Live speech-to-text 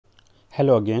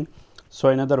Hello again. So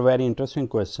another very interesting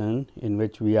question in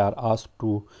which we are asked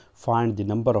to find the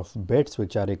number of bits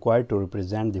which are required to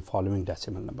represent the following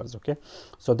decimal numbers. Okay,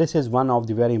 so this is one of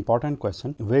the very important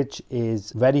question which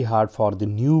is very hard for the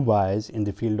new guys in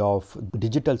the field of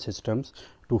digital systems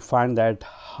to find that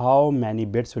how many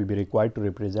bits will be required to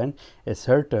represent a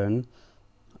certain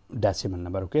decimal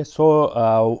number. Okay,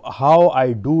 so how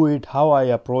I do it, how I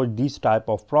approach these type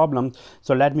of problems.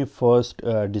 So let me first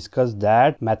discuss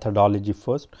that methodology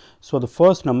first. So the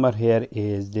first number here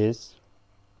is this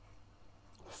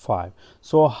 5.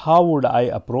 So how would I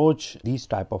approach these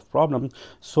type of problems?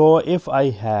 So if I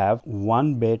have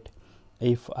 1 bit,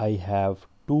 if I have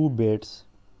 2 bits,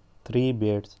 3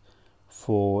 bits,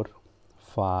 4,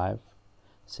 5,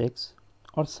 6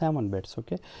 or 7 bits.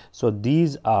 Okay, so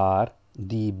these are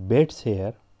the bits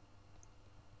here.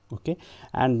 Okay,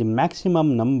 and the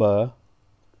maximum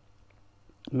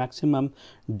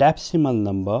decimal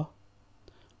number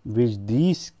which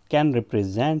these can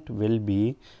represent will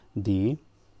be the,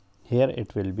 here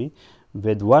it will be,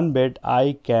 with 1 bit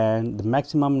the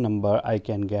maximum number I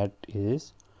can get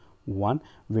is 1,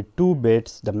 with 2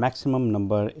 bits the maximum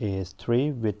number is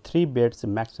 3, with 3 bits the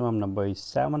maximum number is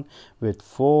 7, with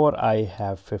 4 I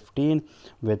have 15,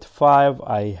 with 5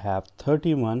 I have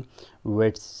 31,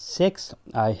 with 6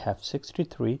 I have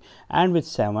 63, and with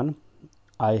 7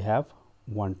 I have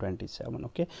 127.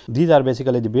 Okay, these are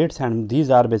basically the bits and these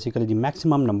are basically the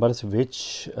maximum numbers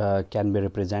which can be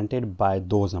represented by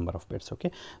those number of bits.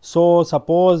 Okay, so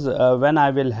suppose when I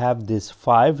will have this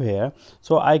 5 here,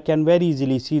 so I can very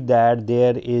easily see that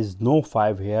there is no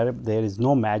 5 here, there is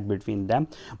no match between them,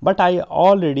 but I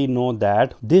already know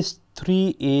that this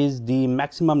 3 is the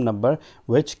maximum number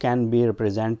which can be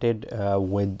represented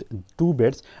with 2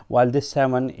 bits, while this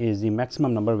 7 is the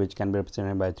maximum number which can be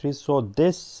represented by 3. So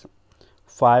this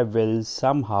 5 will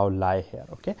somehow lie here.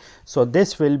 Okay, so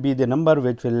this will be the number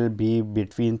which will be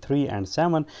between 3 and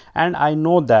 7, and I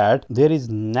know that there is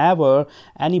never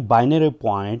any binary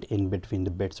point in between the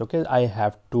bits. Okay, I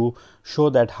have to show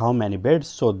that how many bits,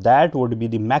 so that would be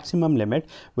the maximum limit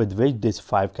with which this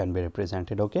 5 can be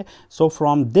represented. Okay, so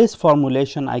from this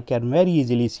formulation I can very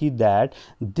easily see that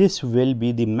this will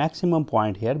be the maximum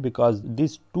point here, because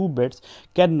these 2 bits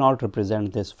cannot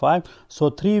represent this 5. So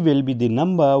 3 will be the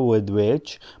number with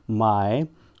which my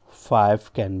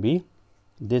 5 can be,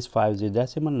 this 5 is the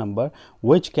decimal number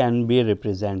which can be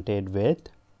represented with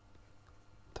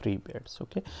 3 bits.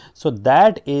 Okay, so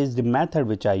that is the method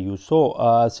which I use.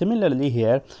 So similarly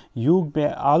here you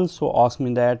may also ask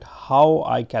me that how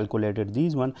I calculated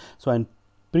these one. So in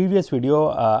previous video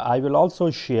I will also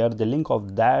share the link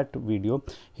of that video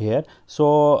here.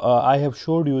 So I have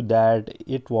showed you that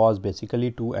it was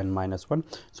basically 2 n minus 1.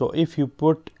 So if you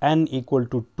put n equal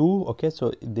to 2, okay,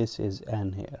 so this is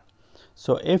n here.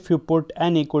 So if you put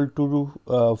n equal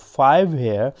to 5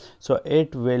 here, so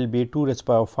it will be 2 raised to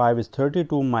power 5 is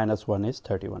 32 minus 1 is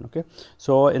 31. Okay,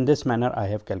 so in this manner I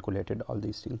have calculated all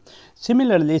these things.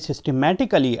 Similarly,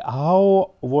 systematically,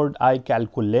 how would I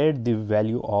calculate the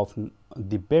value of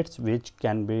the bits which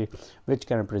can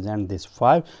represent this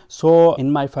 5? So in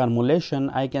my formulation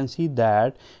I can see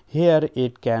that here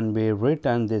it can be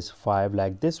written this 5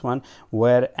 like this one,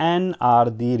 where n are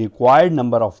the required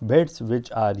number of bits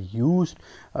which are used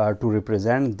to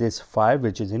represent this 5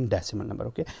 which is in decimal number.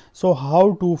 Okay, so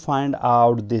how to find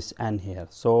out this n here?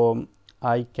 So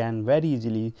I can very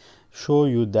easily show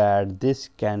you that this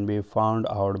can be found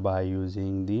out by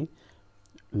using the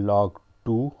log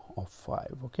 2 of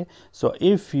 5. Okay, so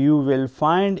if you will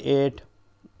find it,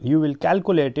 you will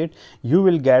calculate it, you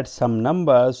will get some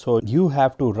number. So you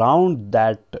have to round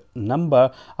that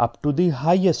number up to the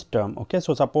highest term. Okay,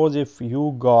 so suppose if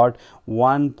you got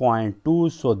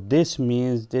 1.2, so this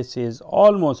means this is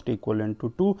almost equivalent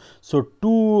to 2. So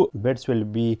 2 bits will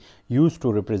be used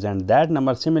to represent that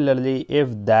number. Similarly, if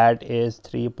that is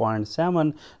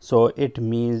 3.7, so it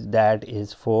means that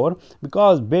is 4,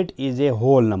 because bit is a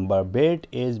whole number, bit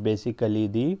is basically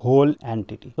the whole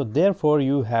entity. So therefore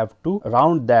you have to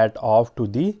round that off to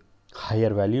the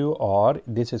higher value, or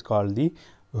this is called the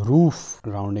roof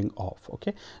rounding off.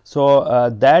 Okay, so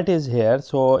that is here.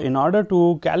 So in order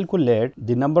to calculate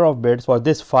the number of bits for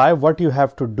this 5, what you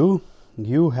have to do,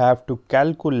 you have to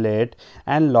calculate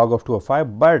n log of 2 of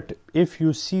 5, but if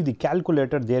you see the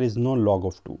calculator, there is no log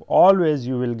of 2, always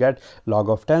you will get log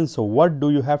of 10. So what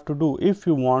do you have to do? If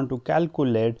you want to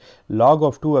calculate log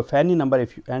of 2 of any number,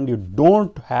 and you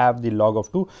don't have the log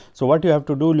of 2, so what you have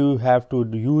to do, you have to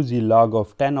use the log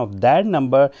of 10 of that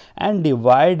number and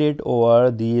divide it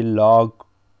over the log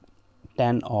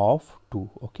 10 of 2.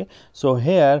 Okay, so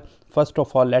here first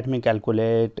of all let me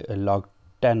calculate log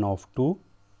 10 of 2.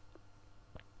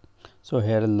 So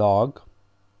here log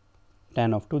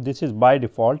 10 of 2, this is by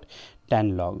default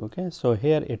 10 log. Okay, so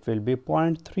here it will be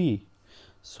 0.3,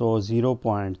 so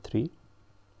 0.3.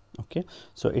 Okay,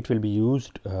 so it will be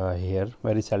used here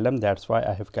very seldom, that's why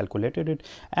I have calculated it.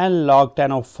 And log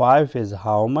 10 of 5 is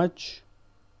how much?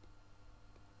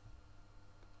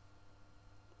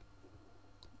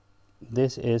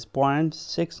 This is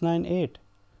 0.698.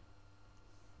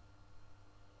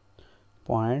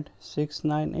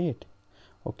 0.698.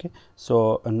 Okay,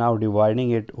 so now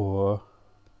dividing it over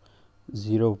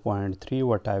 0.3,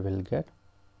 what I will get?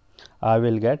 I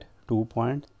will get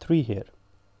 2.3 here.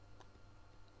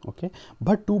 Okay,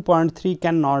 but 2.3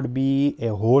 cannot be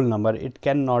a whole number, it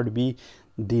cannot be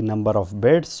the number of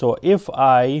bits. So if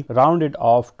I round it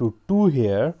off to 2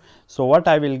 here, so what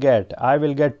I will get? I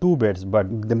will get 2 bits,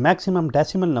 but the maximum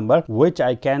decimal number which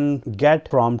I can get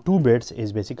from 2 bits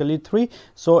is basically 3,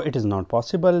 so it is not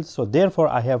possible. So therefore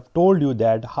I have told you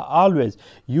that always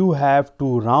you have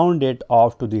to round it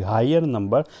off to the higher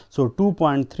number. So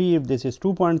 2.3, if this is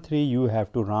 2.3, you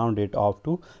have to round it off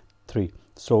to 3.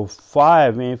 So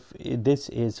 5, if this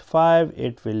is 5,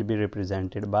 it will be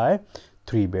represented by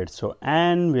 3 bits. So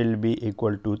n will be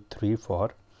equal to 3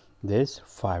 for this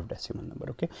 5 decimal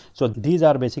number. Okay, so these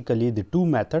are basically the two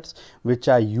methods which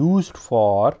are used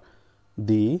for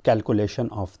the calculation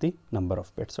of the number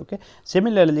of bits. Okay,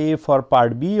 similarly for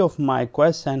part B of my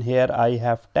question, here I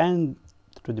have 10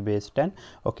 to the base 10.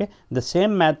 Okay, the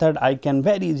same method I can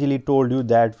very easily told you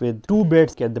that with 2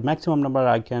 bits get the maximum number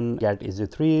I can get is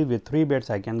 3, with 3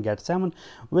 bits I can get 7,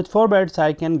 with 4 bits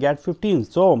I can get 15.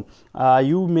 So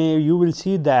you will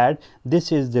see that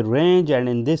this is the range, and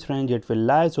in this range it will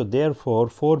lie. So therefore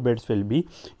 4 bits will be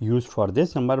used for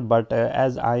this number, but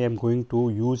as I am going to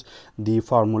use the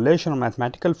formulation,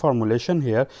 mathematical formulation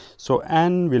here, so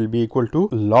n will be equal to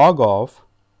log of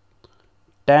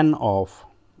 10 of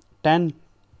 10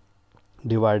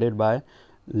 divided by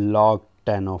log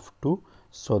 10 of 2.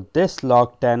 So this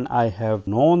log 10, I have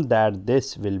known that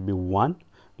this will be 1,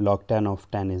 log 10 of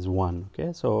 10 is 1.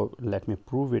 Okay, so let me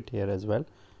prove it here as well.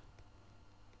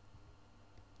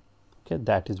 Okay,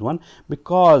 that is 1,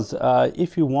 because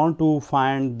if you want to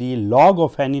find the log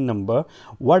of any number,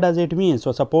 what does it mean?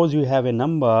 So suppose you have a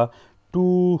number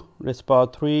 2 raised to power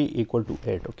 3 equal to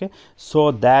 8. Okay,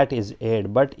 so that is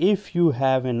 8. But if you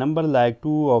have a number like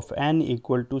 2 of n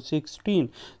equal to 16,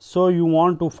 so you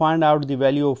want to find out the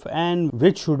value of n,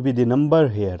 which should be the number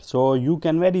here. So you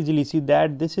can very easily see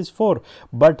that this is 4,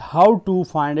 but how to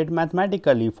find it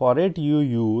mathematically? For it you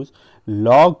use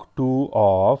log 2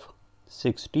 of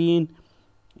 16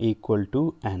 equal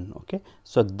to n. Okay,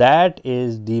 so that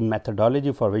is the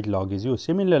methodology for which log is used.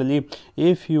 Similarly,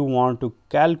 if you want to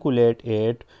calculate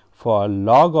it for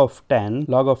log of 10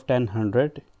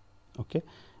 100, okay,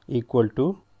 equal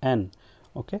to n.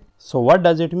 Okay, so what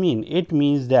does it mean? It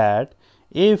means that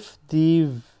if the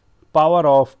power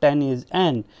of 10 is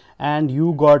n and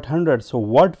you got 100, so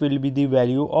what will be the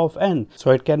value of n?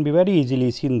 So it can be very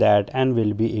easily seen that n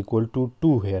will be equal to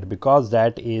 2 here, because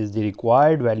that is the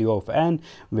required value of n,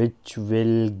 which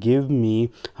will give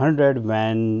me 100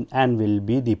 when n will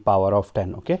be the power of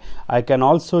 10. Okay, I can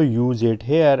also use it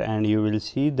here and you will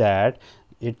see that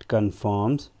it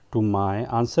confirms to my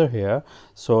answer here.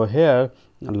 So here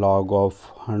log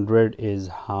of 100 is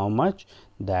how much?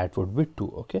 That would be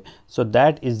 2. Okay, so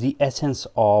that is the essence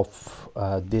of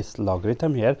this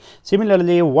logarithm here.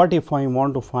 Similarly, what if I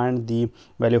want to find the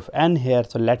value of n here?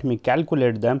 So let me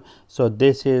calculate them. So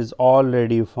this is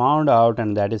already found out,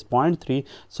 and that is 0.3.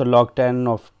 So log 10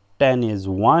 of 10 is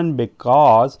 1,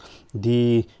 because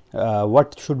the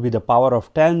what should be the power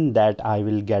of 10, that I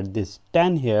will get this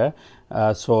 10 here,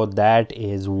 so that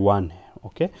is 1.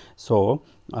 Okay, so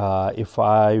if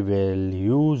I will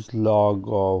use log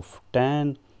of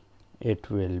 10, it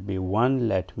will be 1.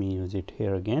 Let me use it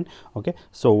here again. Okay,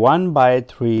 so 1 by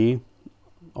 3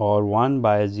 or 1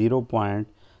 by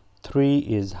 0.3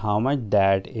 is how much?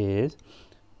 That is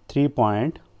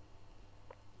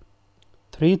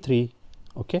 3.33.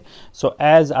 Okay, so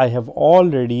as I have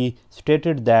already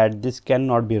stated that this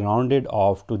cannot be rounded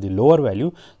off to the lower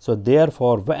value, so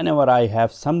therefore whenever I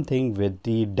have something with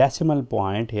the decimal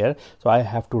point here, so I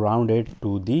have to round it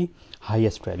to the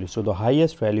highest value. So the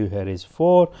highest value here is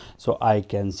 4, so I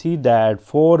can see that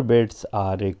 4 bits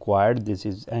are required. This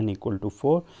is n equal to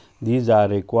 4. These are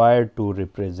required to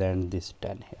represent this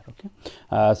 10 here. Okay,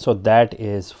 so that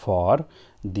is for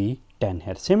the 10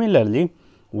 here. Similarly,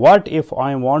 what if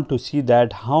I want to see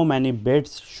that how many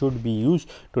bits should be used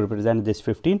to represent this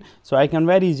 15? So I can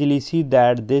very easily see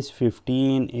that this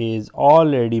 15 is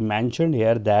already mentioned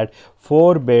here, that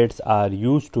 4 bits are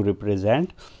used to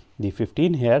represent the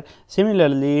 15 here.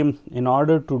 Similarly, in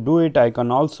order to do it, I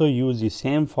can also use the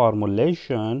same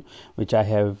formulation which I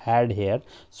have had here.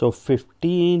 So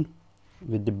 15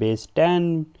 with the base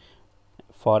 10,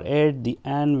 for 8 the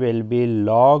n will be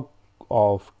log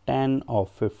of 10 of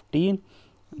 15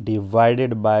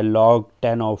 divided by log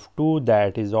 10 of 2,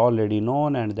 that is already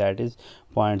known, and that is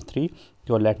 0.3.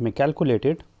 So let me calculate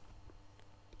it.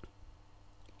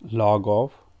 Log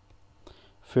of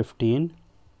 15,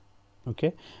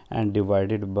 okay, and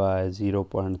divided by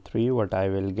 0.3, what I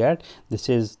will get, this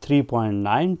is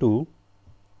 3.92,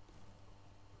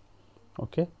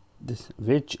 okay, this,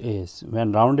 which is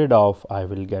when rounded off I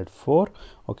will get 4.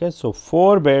 Okay, so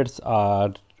 4 bits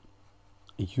are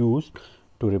used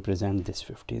to represent this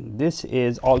 15. This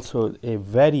is also a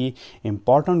very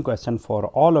important question for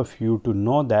all of you to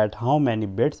know, that how many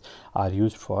bits are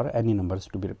used for any numbers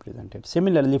to be represented.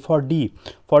 Similarly, for D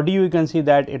you can see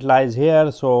that it lies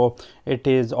here, so it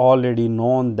is already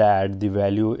known that the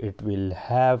value it will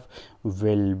have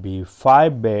will be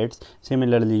 5 bits.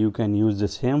 Similarly, you can use the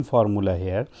same formula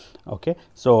here. Okay,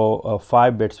 so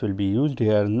 5 bits will be used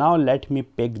here. Now let me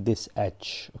pick this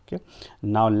H. Okay,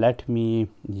 now let me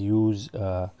use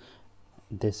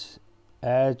this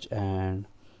H, and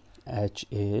H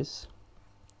is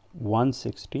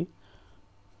 160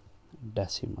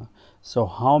 decimal. So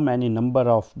how many number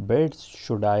of bits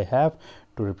should I have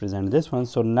to represent this one?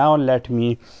 So now let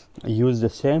me use the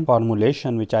same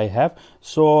formulation which I have.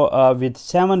 So with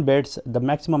 7 bits the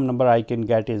maximum number I can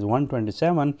get is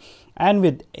 127, and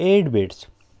with 8 bits,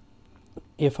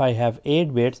 if I have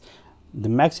 8 bits, the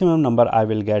maximum number I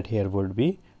will get here would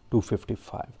be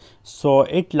 255. So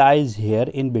it lies here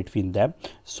in between them.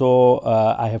 So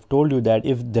I have told you that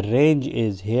if the range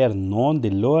is here known, the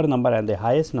lower number and the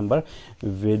highest number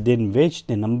within which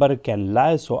the number can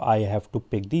lie, so I have to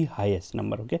pick the highest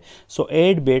number. Okay, so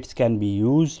 8 bits can be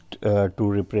used to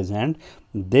represent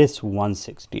this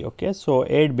 160. Okay, so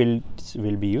 8 bits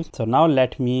will be used. So now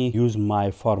let me use my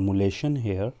formulation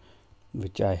here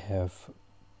which I have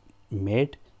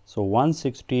made. So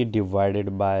 160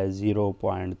 divided by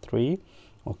 0.3.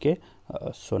 Okay,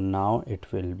 so now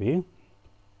it will be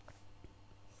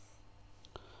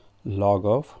log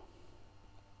of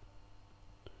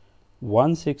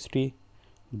 160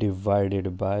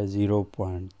 divided by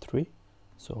 0.3.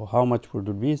 So how much would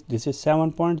it be? This is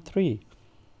 7.3,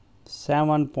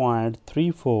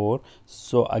 7.34.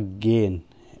 So again,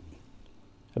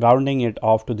 rounding it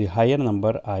off to the higher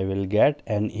number, I will get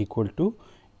n equal to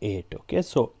 8. Okay,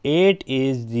 so 8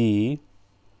 is the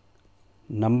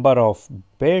number of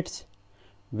bits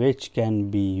which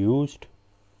can be used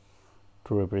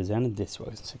to represent this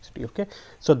 160. Okay,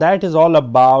 so that is all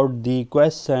about the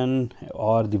question,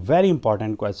 or the very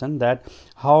important question, that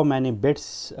how many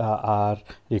bits are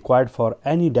required for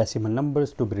any decimal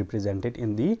numbers to be represented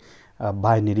in the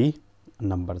binary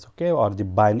numbers, okay, or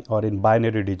in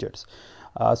binary digits.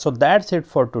 So that's it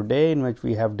for today, in which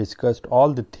we have discussed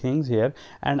all the things here,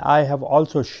 and I have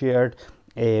also shared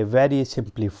a very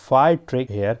simplified trick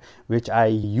here which I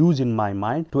use in my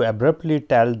mind to abruptly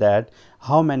tell that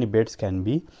how many bits can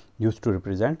be used to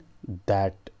represent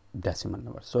that decimal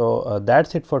number. So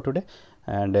that's it for today,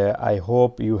 and I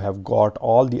hope you have got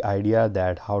all the idea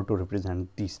that how to represent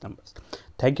these numbers.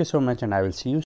 Thank you so much, and I will see you